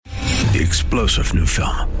The explosive new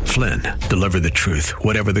film, Flynn, Deliver the Truth,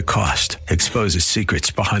 Whatever the Cost, exposes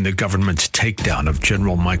secrets behind the government's takedown of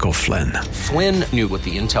General Michael Flynn. Flynn knew what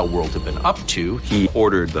the intel world had been up to. He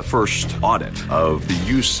ordered the first audit of the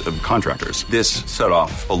use of contractors. This set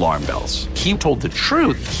off alarm bells. He told the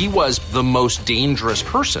truth. He was the most dangerous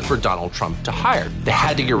person for Donald Trump to hire. They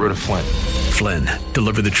had to get rid of Flynn. Flynn,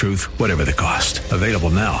 Deliver the Truth, Whatever the Cost. Available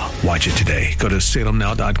now. Watch it today. Go to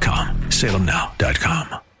salemnow.com.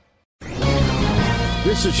 salemnow.com.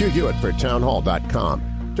 This is Hugh Hewitt for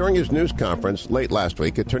townhall.com. During his news conference late last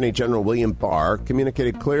week, Attorney General William Barr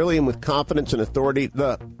communicated clearly and with confidence and authority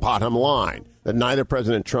the bottom line, that neither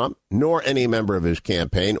President Trump nor any member of his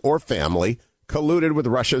campaign or family colluded with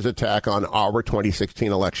Russia's attack on our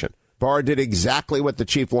 2016 election. Barr did exactly what the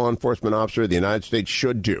chief law enforcement officer of the United States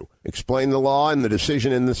should do: explain the law and the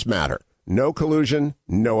decision in this matter. No collusion,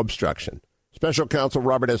 no obstruction. Special counsel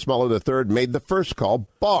Robert S. Mueller III made the first call.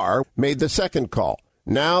 Barr made the second call.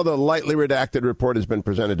 Now the lightly redacted report has been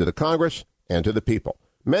presented to the Congress and to the people.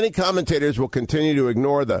 Many commentators will continue to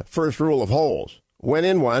ignore the first rule of holes. When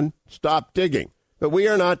in one, stop digging. But we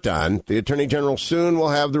are not done. The Attorney General soon will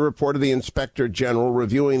have the report of the Inspector General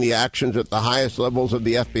reviewing the actions at the highest levels of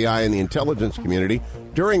the FBI and the intelligence community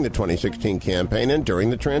during the 2016 campaign and during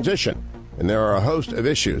the transition. And there are a host of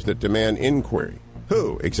issues that demand inquiry.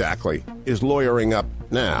 Who, exactly, is lawyering up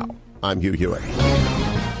now? I'm Hugh Hewitt.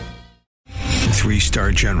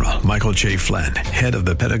 Three-star General Michael J. Flynn, head of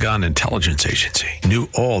the Pentagon Intelligence Agency, knew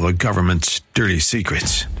all the government's dirty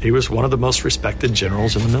secrets. He was one of the most respected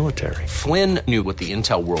generals in the military. Flynn knew what the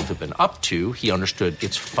intel world had been up to. He understood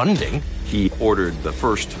its funding. He ordered the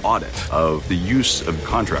first audit of the use of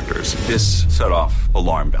contractors. This set off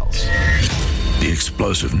alarm bells. The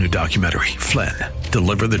explosive new documentary, Flynn,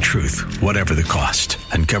 Deliver the Truth, Whatever the Cost,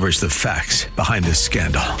 uncovers the facts behind this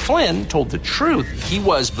scandal. Flynn told the truth. He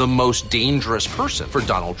was the most dangerous person for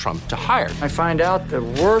Donald Trump to hire. I find out the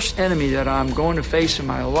worst enemy that I'm going to face in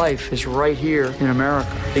my life is right here in America.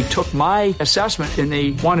 They took my assessment and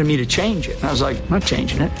they wanted me to change it. And I was like, I'm not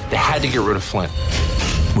changing it. They had to get rid of Flynn.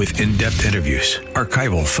 With in-depth interviews,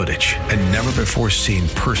 archival footage, and never-before-seen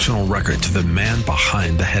personal records of the man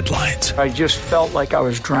behind the headlines. I just felt like I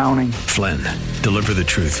was drowning. Flynn, Deliver the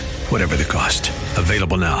Truth, Whatever the Cost.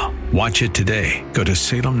 Available now. Watch it today. Go to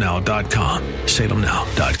salemnow.com.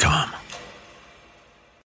 salemnow.com.